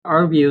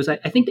Our view is I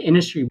think the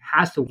industry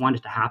has to want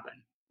it to happen,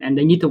 and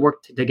they need to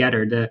work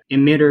together. The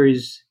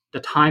emitters, the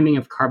timing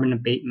of carbon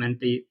abatement,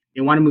 they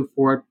want to move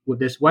forward with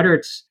this, whether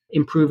it's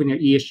improving their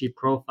ESG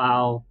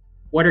profile,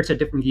 whether it's a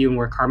different view on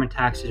where carbon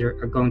taxes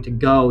are going to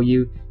go.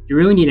 You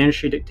really need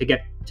industry to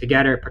get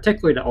together,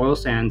 particularly the oil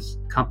sands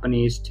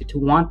companies, to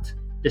want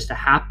this to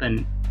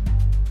happen.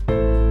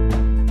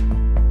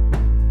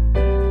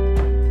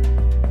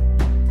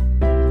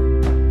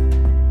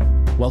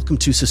 Welcome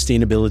to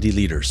Sustainability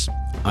Leaders.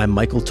 I'm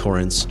Michael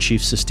Torrance, Chief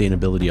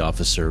Sustainability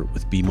Officer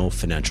with BMO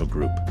Financial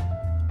Group.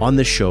 On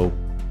this show,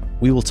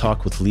 we will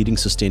talk with leading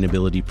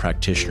sustainability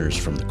practitioners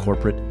from the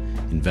corporate,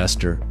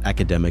 investor,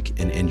 academic,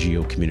 and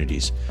NGO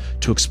communities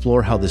to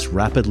explore how this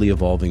rapidly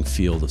evolving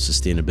field of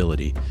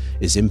sustainability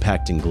is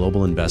impacting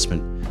global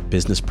investment,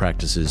 business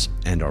practices,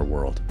 and our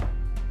world.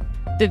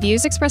 The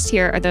views expressed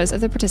here are those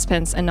of the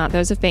participants and not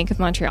those of Bank of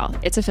Montreal,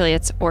 its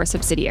affiliates, or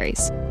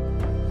subsidiaries.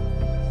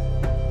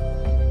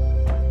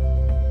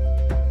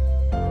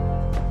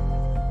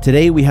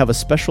 Today, we have a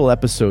special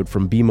episode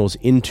from BMO's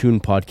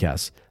InTune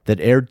podcast that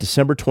aired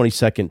December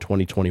 22nd,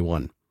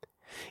 2021.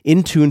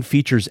 InTune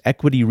features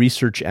equity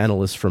research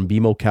analysts from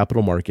BMO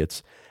Capital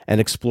Markets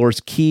and explores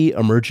key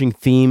emerging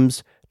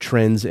themes,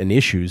 trends, and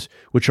issues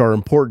which are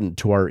important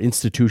to our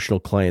institutional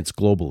clients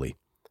globally.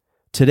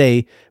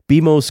 Today,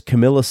 BMO's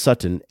Camilla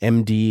Sutton,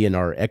 MD in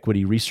our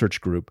equity research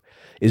group,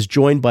 is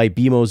joined by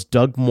BMO's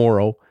Doug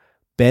Morrow,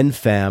 Ben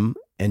Pham,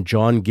 and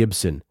John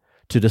Gibson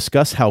to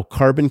discuss how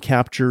carbon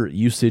capture,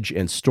 usage,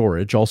 and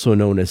storage, also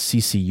known as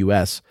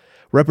CCUS,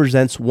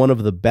 represents one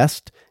of the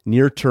best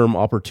near-term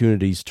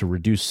opportunities to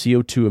reduce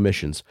CO2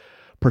 emissions,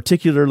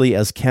 particularly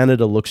as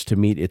Canada looks to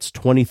meet its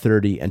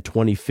 2030 and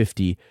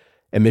 2050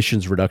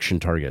 emissions reduction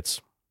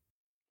targets.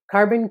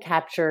 Carbon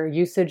capture,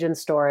 usage, and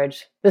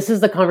storage. This is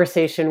the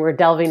conversation we're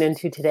delving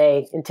into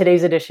today in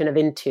today's edition of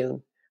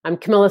InTune. I'm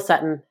Camilla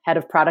Sutton, Head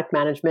of Product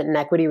Management and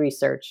Equity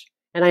Research,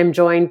 and I'm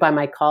joined by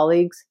my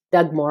colleagues,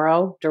 Doug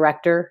Morrow,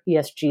 Director,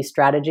 ESG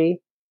Strategy,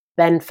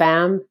 Ben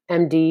Pham,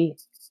 MD,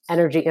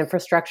 Energy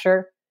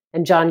Infrastructure,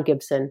 and John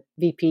Gibson,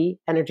 VP,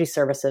 Energy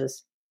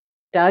Services.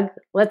 Doug,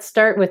 let's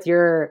start with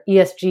your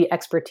ESG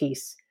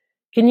expertise.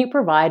 Can you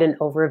provide an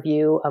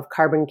overview of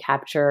carbon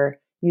capture,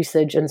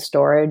 usage, and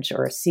storage,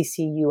 or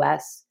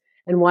CCUS,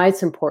 and why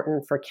it's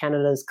important for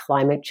Canada's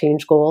climate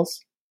change goals?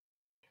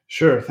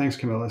 Sure. Thanks,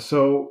 Camilla.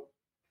 So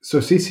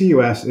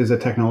CCUS is a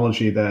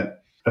technology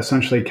that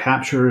essentially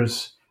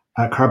captures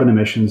carbon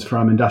emissions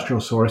from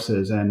industrial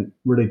sources and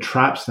really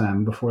traps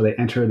them before they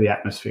enter the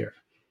atmosphere.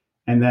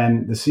 And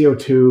then the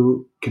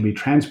CO2 can be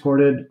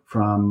transported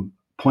from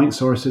point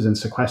sources and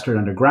sequestered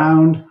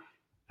underground,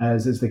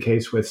 as is the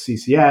case with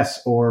CCS,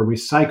 or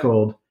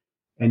recycled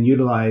and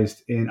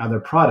utilized in other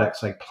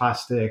products like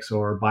plastics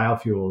or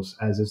biofuels,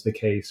 as is the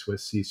case with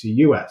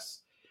CCUS.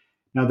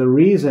 Now, the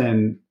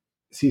reason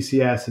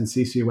CCS and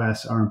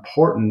CCUS are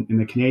important in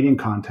the Canadian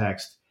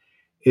context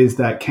is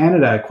that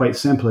Canada, quite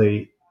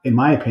simply, in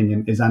my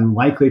opinion, is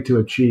unlikely to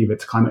achieve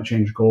its climate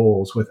change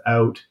goals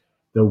without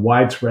the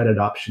widespread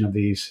adoption of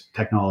these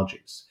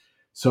technologies.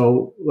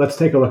 So let's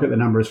take a look at the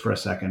numbers for a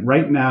second.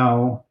 Right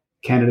now,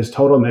 Canada's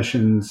total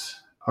emissions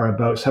are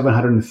about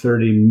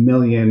 730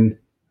 million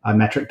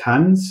metric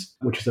tons,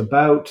 which is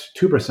about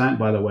 2%,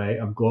 by the way,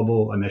 of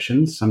global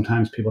emissions.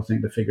 Sometimes people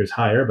think the figure is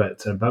higher, but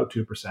it's about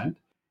 2%.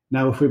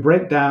 Now, if we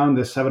break down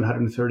this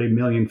 730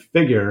 million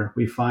figure,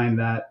 we find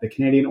that the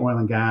Canadian oil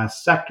and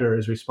gas sector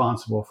is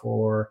responsible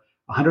for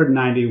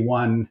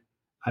 191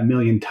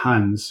 million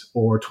tons,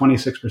 or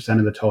 26%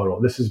 of the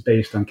total. This is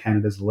based on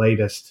Canada's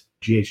latest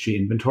GHG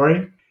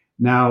inventory.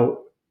 Now,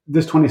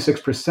 this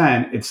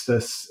 26%, it's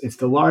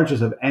the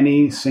largest of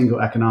any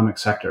single economic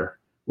sector,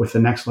 with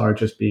the next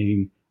largest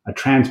being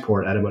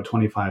transport at about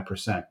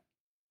 25%.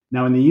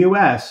 Now, in the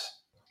US,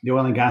 the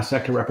oil and gas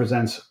sector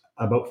represents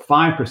about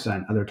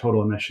 5% of their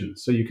total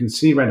emissions. So you can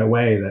see right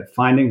away that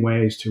finding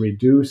ways to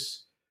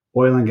reduce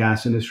oil and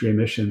gas industry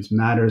emissions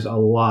matters a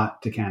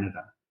lot to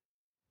Canada.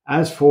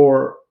 As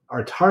for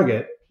our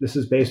target, this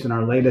is based on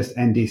our latest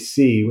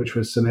NDC, which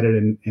was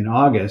submitted in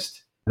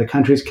August. The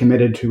country is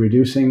committed to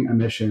reducing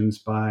emissions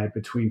by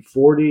between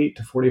 40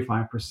 to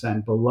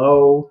 45%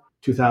 below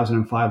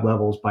 2005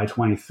 levels by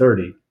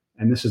 2030.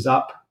 And this is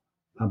up,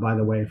 by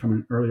the way, from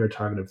an earlier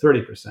target of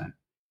 30%.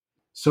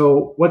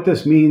 So what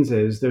this means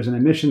is there's an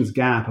emissions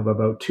gap of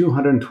about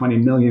 220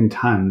 million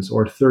tons,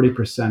 or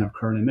 30% of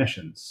current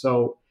emissions.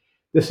 So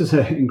this is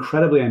an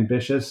incredibly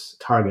ambitious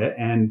target,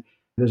 and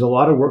there's a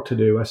lot of work to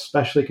do,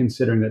 especially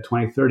considering that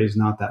 2030 is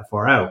not that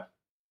far out.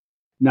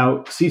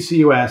 Now,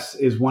 CCUS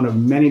is one of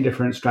many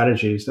different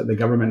strategies that the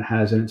government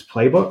has in its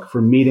playbook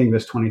for meeting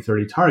this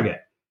 2030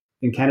 target.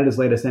 In Canada's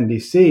latest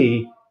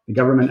NDC, the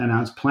government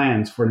announced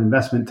plans for an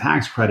investment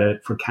tax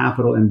credit for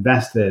capital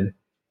invested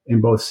in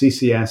both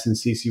CCS and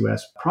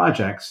CCUS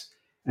projects.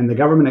 And the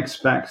government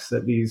expects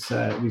that these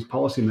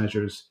policy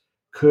measures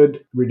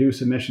could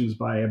reduce emissions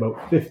by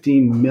about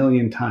 15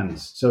 million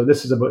tons. So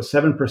this is about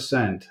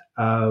 7%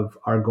 of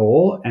our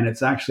goal, and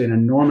it's actually an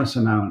enormous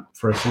amount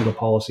for a single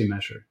policy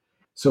measure.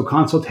 So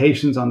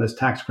consultations on this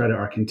tax credit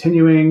are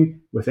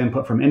continuing with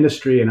input from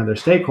industry and other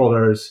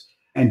stakeholders,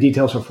 and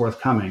details are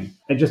forthcoming.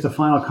 And just a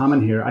final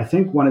comment here, I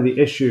think one of the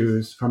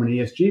issues from an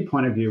ESG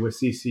point of view with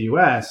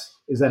CCUS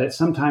is that it's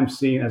sometimes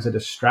seen as a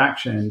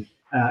distraction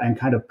and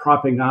kind of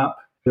propping up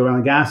the oil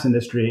and gas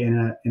industry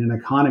in an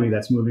economy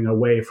that's moving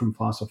away from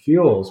fossil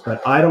fuels.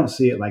 But I don't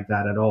see it like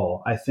that at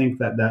all. I think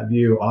that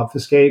view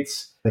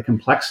obfuscates the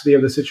complexity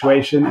of the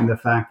situation and the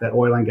fact that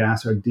oil and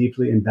gas are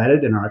deeply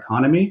embedded in our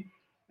economy.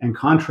 And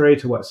contrary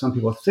to what some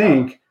people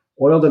think,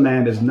 oil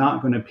demand is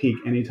not going to peak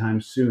anytime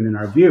soon in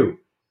our view.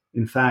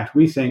 In fact,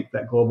 we think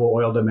that global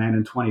oil demand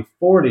in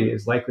 2040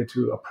 is likely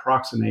to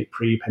approximate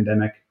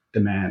pre-pandemic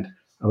demand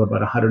of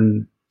about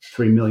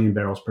 103 million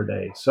barrels per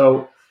day.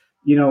 So,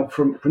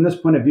 from this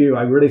point of view,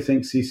 I really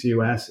think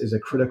CCUS is a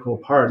critical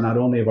part, not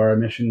only of our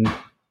emission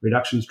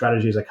reduction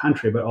strategy as a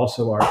country, but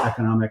also our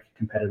economic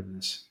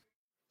competitiveness.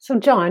 So,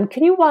 John,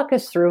 can you walk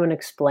us through and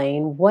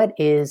explain what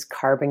is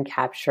carbon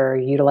capture,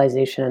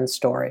 utilization, and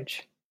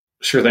storage?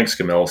 Sure, thanks,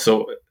 Camille.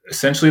 So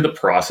essentially the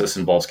process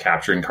involves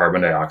capturing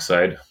carbon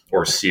dioxide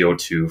or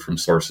CO2 from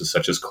sources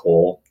such as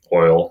coal,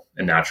 oil,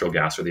 and natural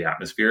gas or the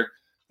atmosphere.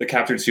 The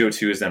captured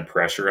CO2 is then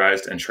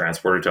pressurized and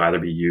transported to either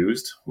be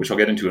used, which I'll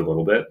get into a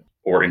little bit,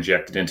 or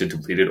injected into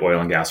depleted oil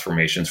and gas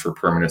formations for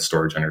permanent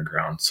storage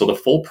underground. So the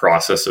full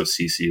process of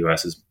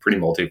CCUS is pretty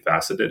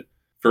multifaceted.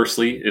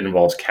 Firstly, it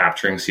involves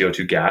capturing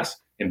CO2 gas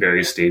in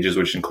various stages,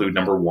 which include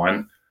number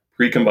 1,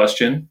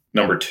 pre-combustion,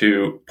 number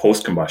 2,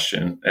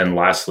 post-combustion, and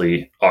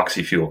lastly,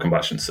 oxy-fuel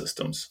combustion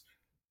systems.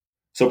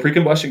 So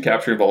pre-combustion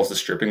capture involves the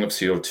stripping of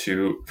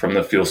CO2 from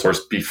the fuel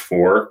source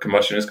before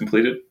combustion is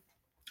completed.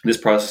 This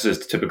process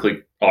is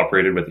typically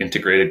operated with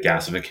integrated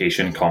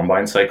gasification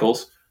combine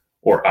cycles,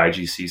 or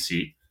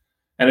IGCC,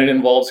 and it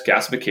involves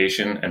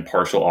gasification and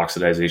partial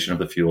oxidization of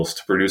the fuels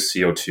to produce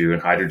CO2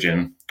 and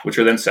hydrogen, which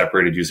are then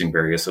separated using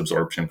various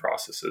absorption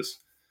processes.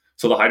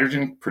 So the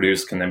hydrogen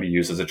produced can then be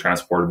used as a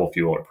transportable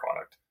fuel or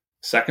product.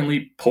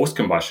 Secondly,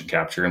 post-combustion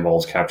capture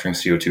involves capturing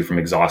CO2 from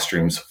exhaust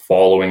streams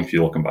following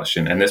fuel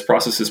combustion, and this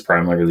process is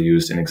primarily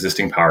used in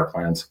existing power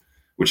plants,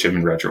 which have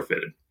been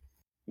retrofitted.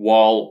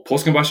 While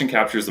post-combustion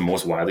capture is the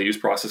most widely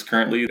used process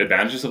currently, the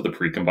advantages of the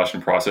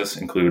pre-combustion process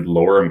include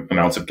lower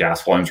amounts of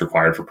gas volumes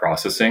required for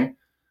processing,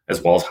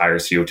 as well as higher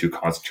CO2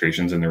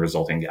 concentrations in the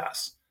resulting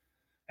gas.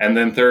 And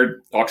then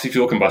third,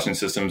 oxy-fuel combustion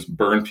systems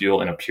burn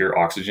fuel in a pure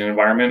oxygen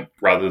environment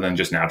rather than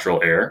just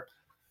natural air.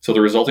 So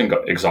the resulting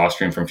exhaust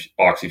stream from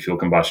oxy-fuel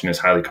combustion is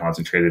highly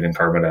concentrated in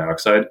carbon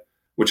dioxide,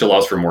 which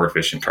allows for more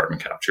efficient carbon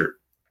capture.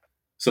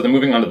 So then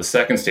moving on to the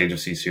second stage of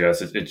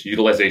CCUS, it's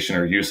utilization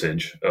or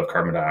usage of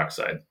carbon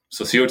dioxide.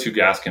 So CO2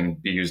 gas can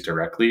be used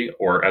directly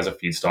or as a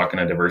feedstock in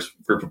a diverse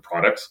group of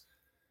products.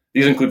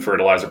 These include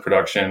fertilizer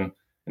production,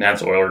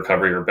 enhanced oil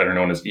recovery, or better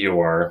known as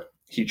EOR,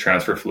 heat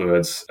transfer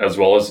fluids, as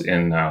well as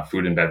in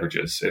food and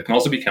beverages. It can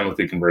also be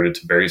chemically converted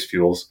to various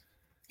fuels,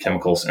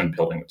 chemicals, and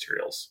building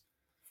materials.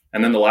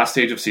 And then the last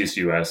stage of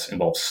CCUS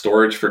involves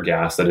storage for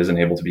gas that isn't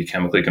able to be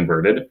chemically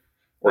converted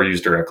or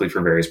used directly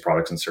for various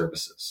products and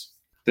services.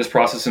 This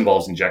process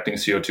involves injecting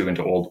CO2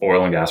 into old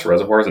oil and gas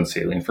reservoirs and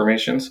saline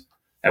formations,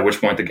 at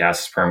which point the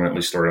gas is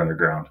permanently stored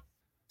underground.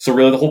 So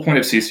really the whole point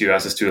of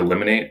CCUS is to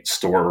eliminate,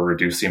 store, or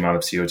reduce the amount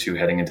of CO2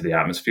 heading into the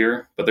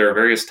atmosphere, but there are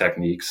various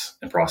techniques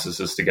and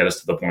processes to get us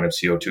to the point of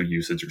CO2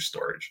 usage or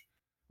storage.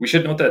 We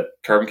should note that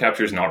carbon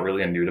capture is not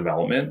really a new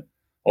development,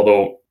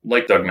 although,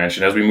 like Doug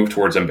mentioned, as we move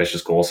towards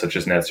ambitious goals such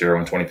as net zero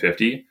in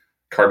 2050,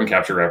 carbon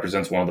capture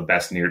represents one of the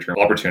best near-term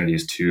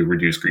opportunities to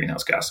reduce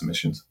greenhouse gas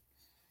emissions.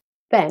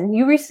 Ben,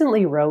 you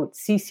recently wrote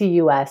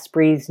CCUS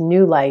breathes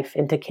new life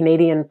into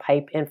Canadian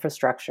pipe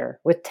infrastructure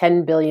with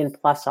 10 billion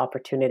plus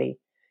opportunity.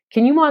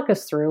 Can you walk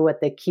us through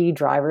what the key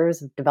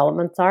drivers of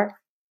developments are?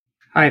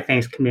 Hi,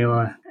 thanks,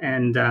 Camila.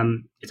 And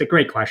it's a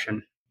great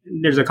question.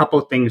 There's a couple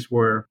of things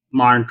we're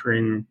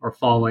monitoring or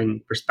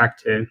following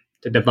perspective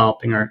to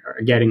developing or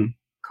getting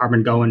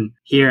carbon going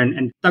here.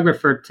 And Doug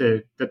referred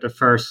to that the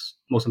first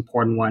most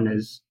important one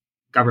is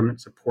government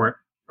support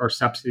or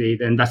subsidy,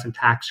 the investment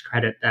tax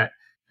credit that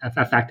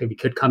effectively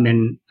could come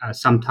in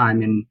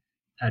sometime in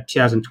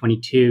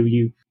 2022.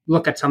 You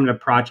look at some of the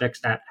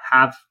projects that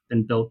have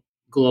been built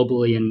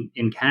globally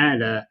in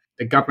Canada,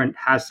 the government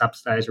has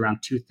subsidized around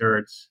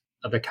 2/3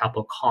 of the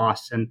capital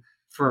costs. And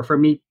for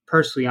me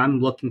personally, I'm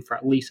looking for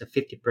at least a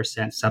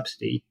 50%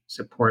 subsidy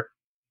support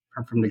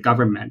from the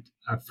government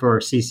for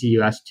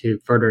CCUS to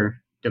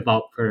further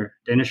develop for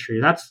the industry.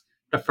 That's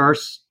the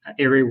first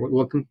area we're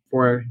looking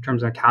for in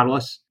terms of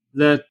catalysts.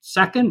 The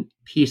second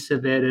piece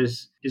of it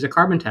is a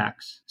carbon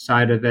tax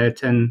side of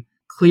it. And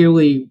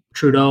clearly,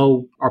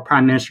 Trudeau, our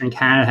Prime Minister in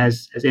Canada,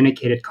 has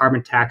indicated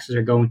carbon taxes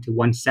are going to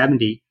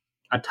 $170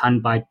 a ton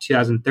by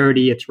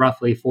 2030. It's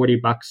roughly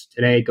 $40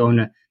 today, going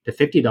to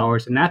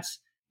 $50. And that's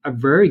a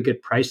very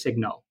good price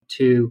signal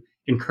to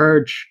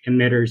encourage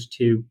emitters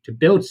to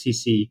build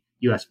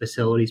CCUS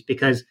facilities,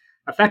 because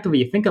effectively,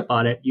 you think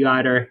about it, you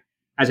either,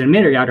 as an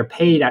emitter, you either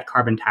pay that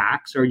carbon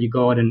tax or you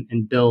go out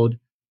and build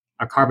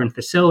a carbon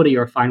facility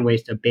or find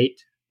ways to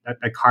abate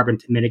that carbon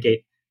to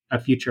mitigate a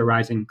future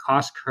rising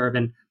cost curve.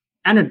 And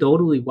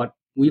anecdotally, what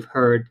we've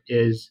heard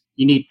is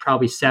you need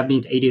probably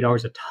 $70 to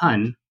 $80 a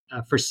ton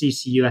for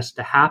CCUS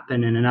to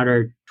happen, and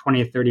another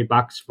 20 to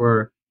 $30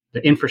 for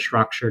the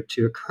infrastructure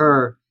to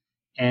occur.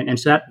 And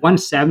so that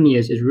 170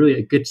 is really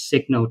a good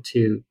signal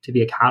to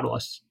be a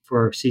catalyst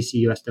for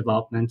CCUS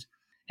development.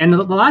 And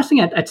the last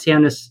thing I'd say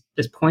on this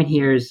point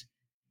here is,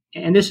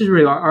 and this is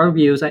really our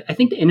view, is I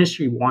think the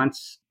industry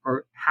wants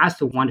or has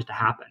to want it to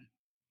happen.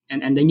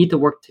 And they need to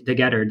work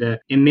together. The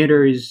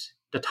emitters,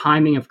 the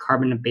timing of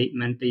carbon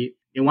abatement, they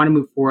want to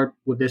move forward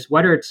with this,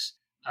 whether it's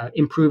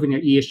improving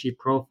their ESG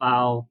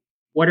profile,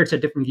 whether it's a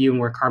different view on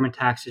where carbon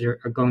taxes are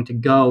going to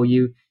go.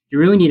 You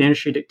really need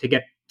industry to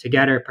get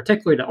together,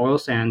 particularly the oil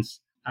sands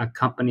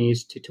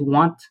companies, to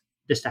want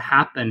this to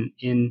happen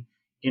in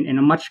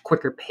a much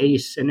quicker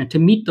pace, and to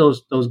meet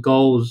those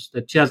goals,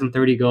 the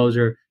 2030 goals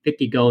or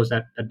 50 goals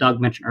that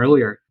Doug mentioned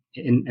earlier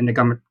in the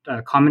government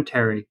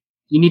commentary.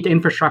 You need the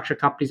infrastructure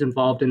companies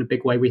involved in a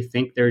big way. We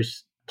think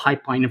there's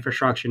pipeline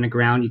infrastructure in the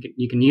ground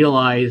you can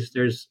utilize.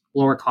 There's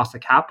lower cost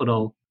of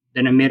capital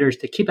than emitters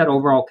to keep that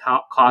overall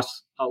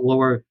cost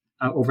lower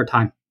over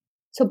time.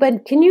 So, Ben,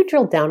 can you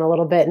drill down a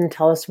little bit and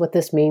tell us what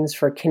this means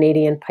for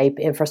Canadian pipe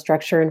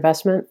infrastructure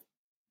investment?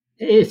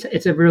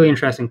 It's a really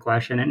interesting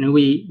question. And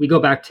we go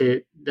back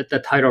to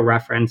the title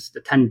reference,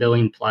 the 10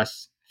 billion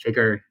plus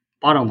figure.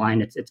 Bottom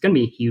line, it's going to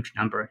be a huge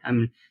number. I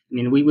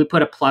mean, we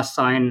put a plus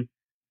sign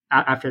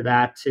after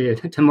that to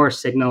more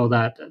signal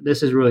that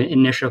this is really an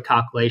initial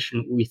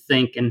calculation, we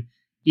think. And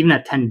even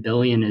that 10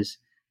 billion is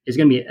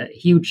going to be a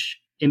huge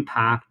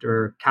impact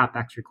or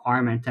CapEx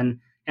requirement. And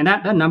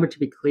that number, to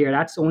be clear,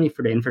 that's only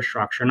for the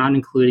infrastructure, not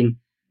including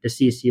the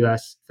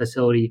CCUS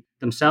facility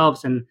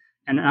themselves. And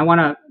I want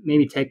to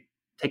maybe take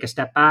a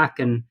step back.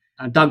 And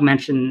Doug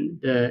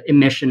mentioned the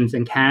emissions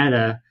in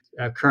Canada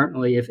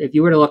currently. If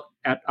you were to look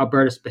at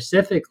Alberta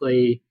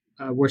specifically,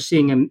 we're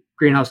seeing a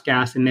greenhouse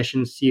gas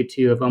emissions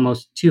CO2 of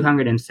almost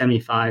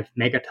 275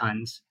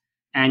 megatons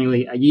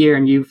annually a year.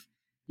 And you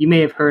may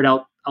have heard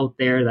out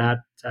there that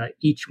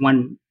each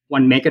one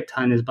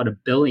megaton is about $1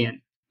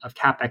 billion of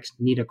CapEx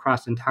needed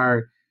across the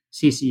entire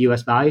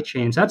CCUS value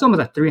chain. So that's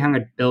almost a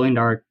 $300 billion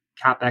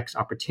CapEx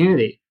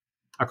opportunity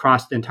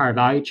across the entire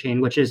value chain,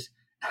 which is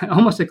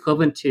almost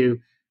equivalent to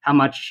how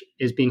much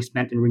is being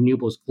spent in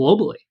renewables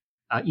globally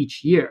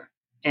each year.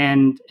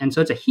 And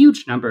so it's a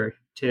huge number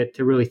to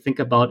really think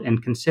about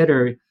and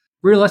consider.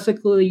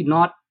 Realistically,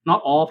 not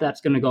all of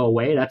that's going to go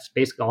away. That's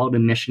basically all the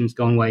emissions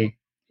going away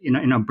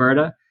in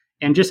Alberta.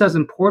 And just as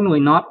importantly,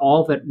 not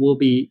all of it will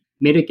be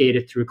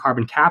mitigated through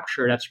carbon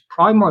capture. That's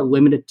probably more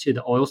limited to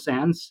the oil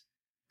sands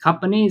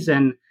companies.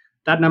 And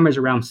that number is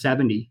around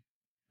 70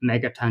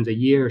 megatons a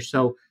year.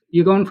 So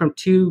you're going from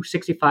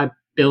 265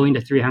 billion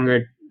to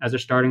 300 as a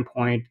starting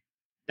point,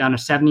 down to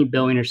 70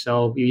 billion or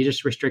so. You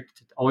just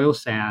restrict it to oil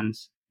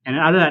sands. And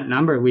out of that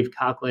number, we've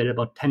calculated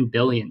about 10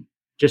 billion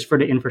just for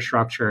the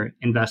infrastructure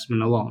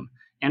investment alone.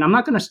 And I'm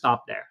not going to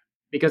stop there,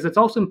 because it's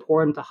also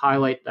important to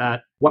highlight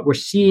that what we're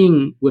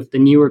seeing with the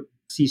newer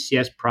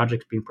CCS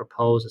projects being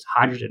proposed is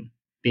hydrogen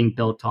being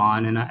built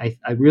on. And I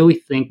really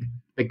think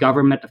the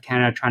government of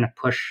Canada trying to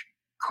push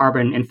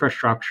carbon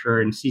infrastructure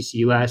and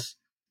CCUS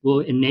will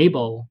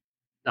enable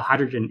the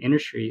hydrogen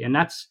industry. And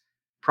that's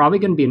probably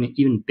going to be an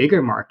even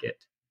bigger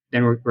market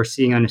than we're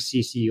seeing on the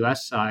CCUS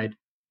side.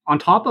 On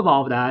top of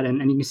all of that,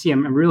 and you can see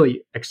I'm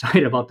really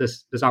excited about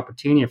this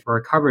opportunity for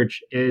our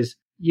coverage, is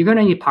you're going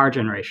to need power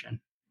generation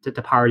to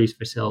power these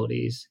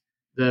facilities.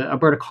 The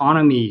Alberta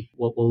economy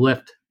will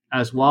lift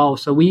as well.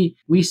 So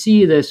we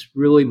see this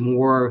really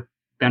more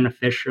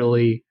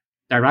beneficially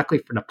directly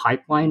for the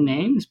pipeline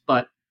names,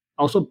 but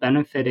also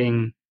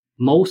benefiting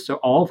most or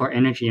all of our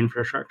energy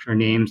infrastructure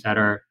names that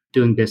are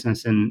doing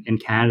business in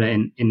Canada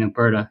and in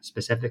Alberta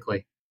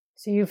specifically.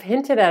 So you've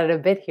hinted at it a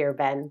bit here,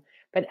 Ben,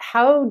 but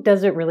how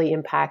does it really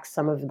impact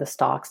some of the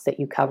stocks that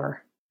you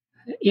cover?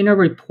 In our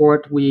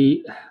report,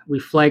 we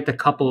flagged a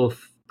couple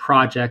of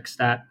projects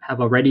that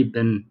have already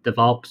been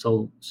developed.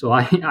 So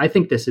I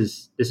think this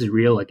is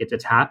real. Like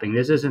it's happening.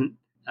 This isn't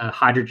a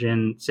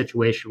hydrogen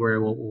situation where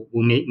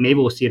maybe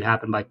we'll see it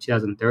happen by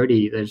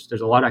 2030. There's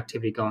a lot of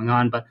activity going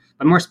on, but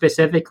more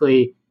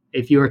specifically,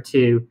 if you were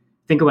to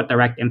think about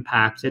direct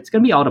impacts, it's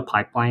going to be all the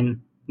pipeline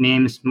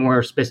names,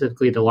 more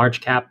specifically the large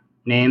cap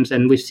names.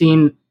 And we've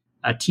seen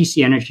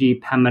TC Energy,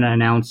 Pembina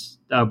announce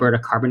the Alberta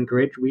Carbon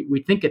Grid.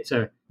 We think it's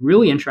a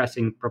really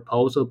interesting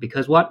proposal,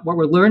 because what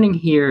we're learning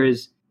here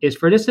is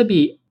for this to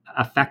be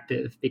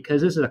effective,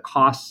 because this is a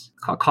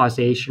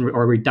causation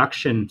or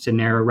reduction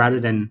scenario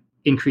rather than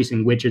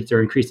increasing widgets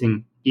or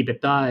increasing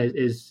EBITDA,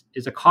 is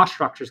a cost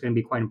structure is going to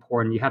be quite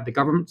important. You have the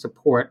government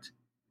support,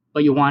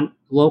 but you want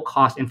low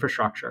cost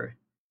infrastructure.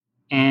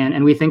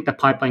 And we think the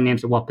pipeline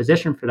names are well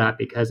positioned for that,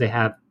 because they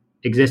have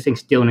existing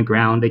steel in the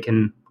ground they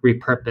can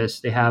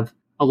repurpose. They have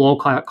a low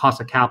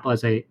cost of capital,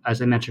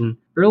 as I mentioned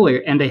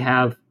earlier, and they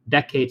have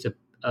decades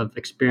of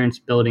experience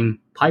building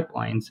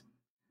pipelines.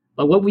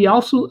 But what we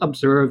also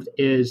observed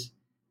is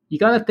you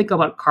got to think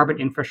about carbon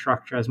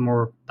infrastructure as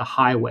more the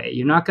highway.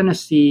 You're not going to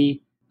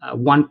see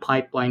one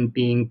pipeline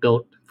being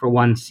built for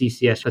one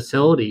CCS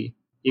facility.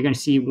 You're going to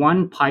see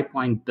one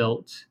pipeline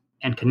built,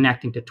 and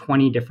connecting to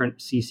 20 different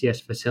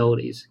CCS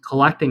facilities,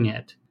 collecting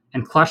it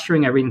and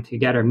clustering everything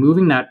together,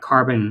 moving that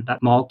carbon,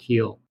 that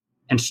molecule,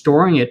 and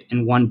storing it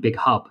in one big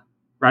hub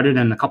rather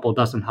than a couple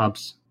dozen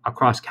hubs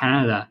across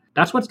Canada.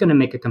 That's what's going to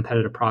make a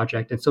competitive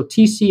project. And so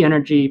TC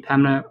Energy,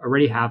 Pembina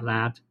already have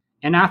that.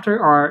 And after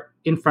our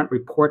in-front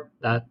report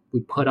that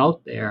we put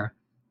out there,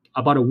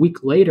 about a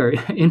week later,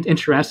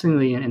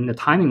 interestingly, and the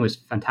timing was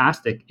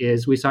fantastic,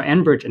 is we saw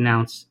Enbridge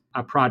announce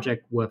a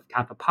project with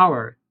Capital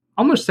Power.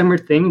 Almost similar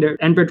thing.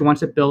 Enbridge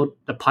wants to build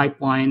the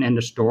pipeline and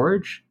the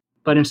storage,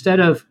 but instead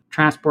of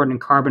transporting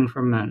carbon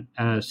from a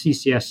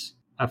CCS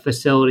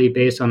facility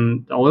based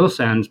on the oil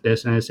sands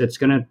business, it's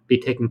going to be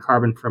taking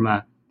carbon from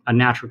a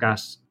natural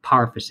gas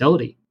power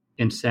facility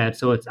instead.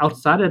 So it's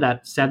outside of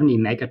that 70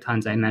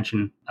 megatons I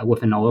mentioned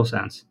within oil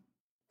sands.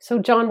 So,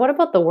 John, what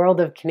about the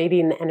world of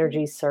Canadian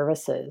energy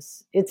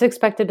services? It's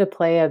expected to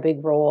play a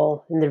big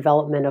role in the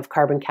development of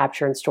carbon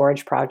capture and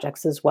storage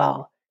projects as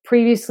well.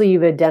 Previously,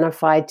 you've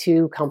identified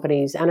two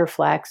companies,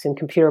 Enerflex and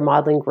Computer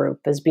Modeling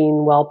Group, as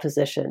being well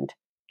positioned.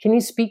 Can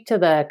you speak to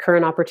the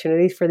current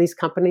opportunities for these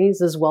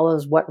companies, as well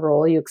as what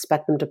role you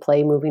expect them to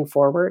play moving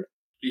forward?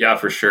 Yeah,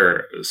 for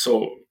sure.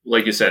 So,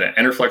 like you said,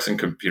 Enerflex and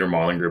Computer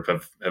Modeling Group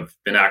have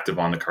been active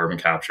on the carbon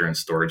capture and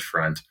storage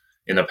front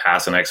in the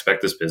past, and I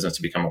expect this business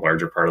to become a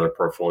larger part of their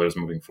portfolios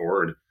moving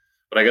forward.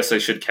 But I guess I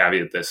should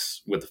caveat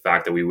this with the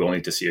fact that we will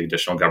need to see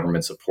additional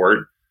government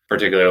support,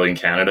 particularly in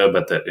Canada.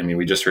 But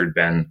we just heard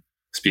Ben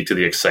speak to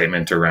the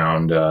excitement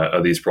around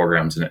of these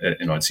programs, and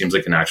it seems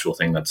like an actual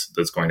thing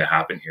that's going to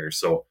happen here.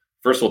 So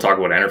first, we'll talk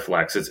about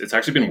Enerflex. It's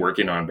actually been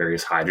working on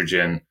various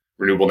hydrogen,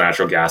 renewable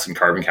natural gas, and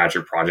carbon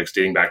capture projects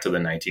dating back to the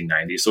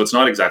 1990s. So it's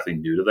not exactly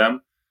new to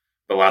them.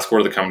 But last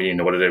quarter, the company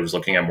noted it was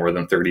looking at more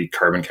than 30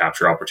 carbon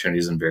capture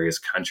opportunities in various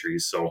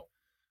countries. So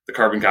the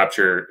carbon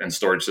capture and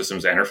storage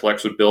systems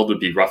Enerflex would build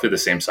would be roughly the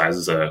same size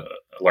as a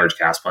large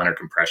gas plant or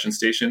compression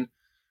station,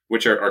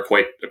 which are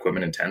quite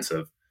equipment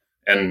intensive.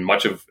 And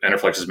much of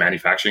Enerflex's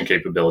manufacturing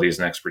capabilities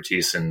and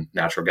expertise in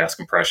natural gas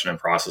compression and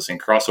processing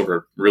cross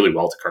over really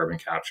well to carbon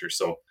capture.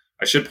 So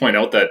I should point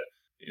out that,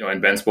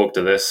 and Ben spoke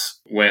to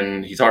this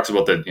when he talks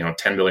about the,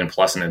 10 billion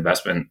plus in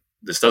investment.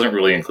 This doesn't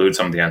really include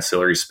some of the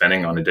ancillary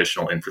spending on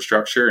additional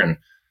infrastructure. And,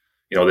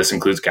 this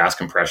includes gas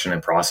compression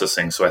and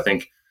processing. So I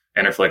think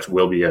Enerflex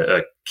will be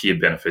a key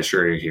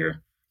beneficiary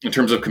here. In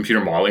terms of Computer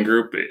Modeling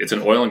Group, it's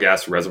an oil and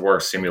gas reservoir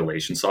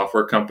simulation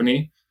software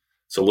company.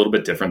 So a little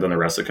bit different than the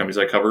rest of the companies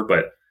I cover.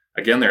 But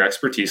again, their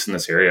expertise in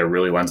this area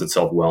really lends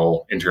itself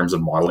well in terms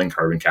of modeling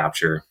carbon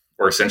capture,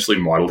 or essentially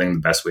modeling the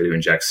best way to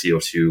inject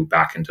CO2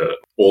 back into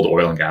old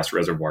oil and gas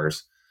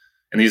reservoirs.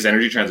 And these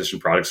energy transition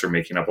products are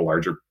making up a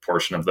larger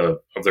portion of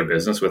their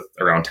business, with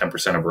around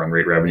 10% of run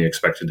rate revenue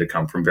expected to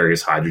come from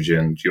various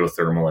hydrogen,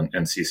 geothermal,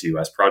 and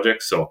CCUS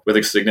projects. So with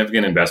a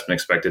significant investment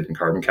expected in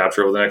carbon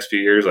capture over the next few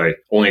years, I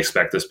only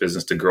expect this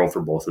business to grow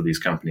for both of these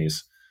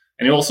companies.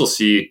 And you'll also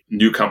see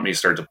new companies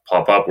start to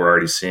pop up. We're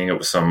already seeing it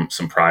with some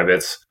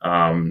privates,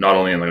 not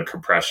only on the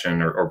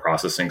compression or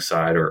processing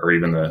side or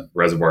even the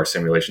reservoir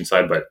simulation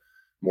side, but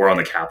more on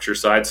the capture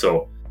side.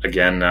 So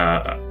again,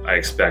 I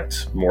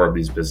expect more of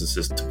these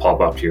businesses to pop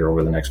up here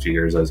over the next few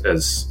years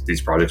as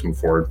these projects move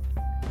forward.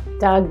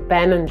 Doug,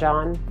 Ben, and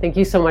John, thank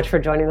you so much for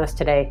joining us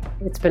today.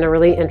 It's been a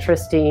really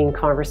interesting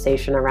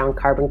conversation around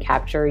carbon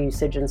capture,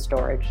 usage, and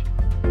storage.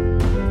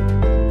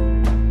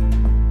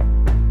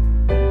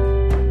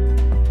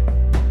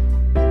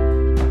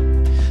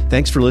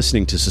 Thanks for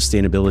listening to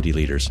Sustainability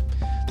Leaders.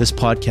 This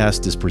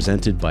podcast is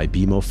presented by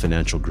BMO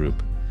Financial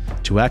Group.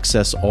 To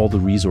access all the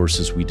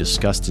resources we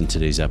discussed in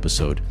today's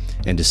episode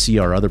and to see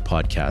our other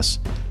podcasts,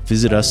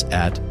 visit us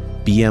at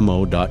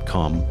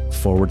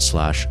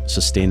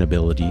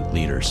bmo.com/sustainability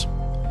leaders.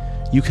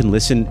 You can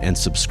listen and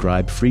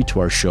subscribe free to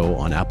our show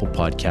on Apple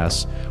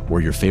Podcasts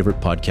or your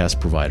favorite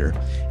podcast provider,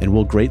 and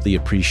we'll greatly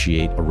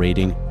appreciate a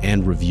rating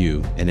and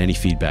review and any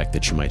feedback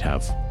that you might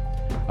have.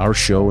 Our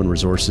show and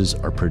resources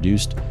are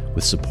produced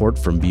with support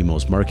from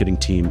BMO's marketing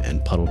team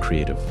and Puddle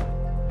Creative.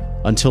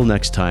 Until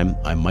next time,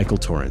 I'm Michael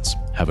Torrance.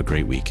 Have a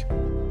great week.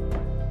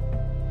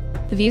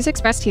 The views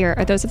expressed here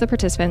are those of the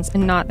participants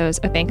and not those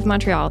of Bank of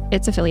Montreal,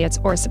 its affiliates,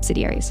 or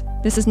subsidiaries.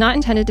 This is not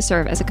intended to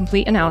serve as a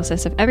complete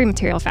analysis of every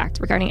material fact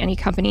regarding any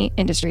company,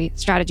 industry,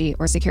 strategy,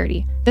 or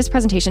security. This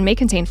presentation may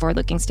contain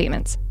forward-looking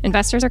statements.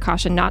 Investors are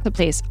cautioned not to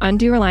place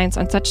undue reliance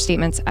on such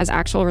statements, as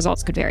actual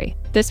results could vary.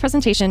 This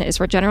presentation is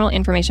for general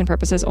information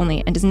purposes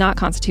only and does not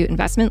constitute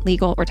investment,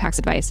 legal, or tax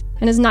advice,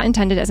 and is not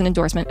intended as an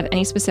endorsement of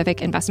any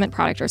specific investment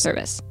product or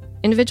service.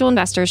 Individual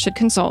investors should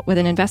consult with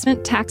an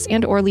investment, tax,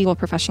 and/or legal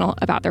professional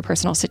about their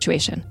personal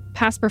situation.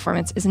 Past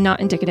performance is not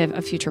indicative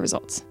of future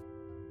results.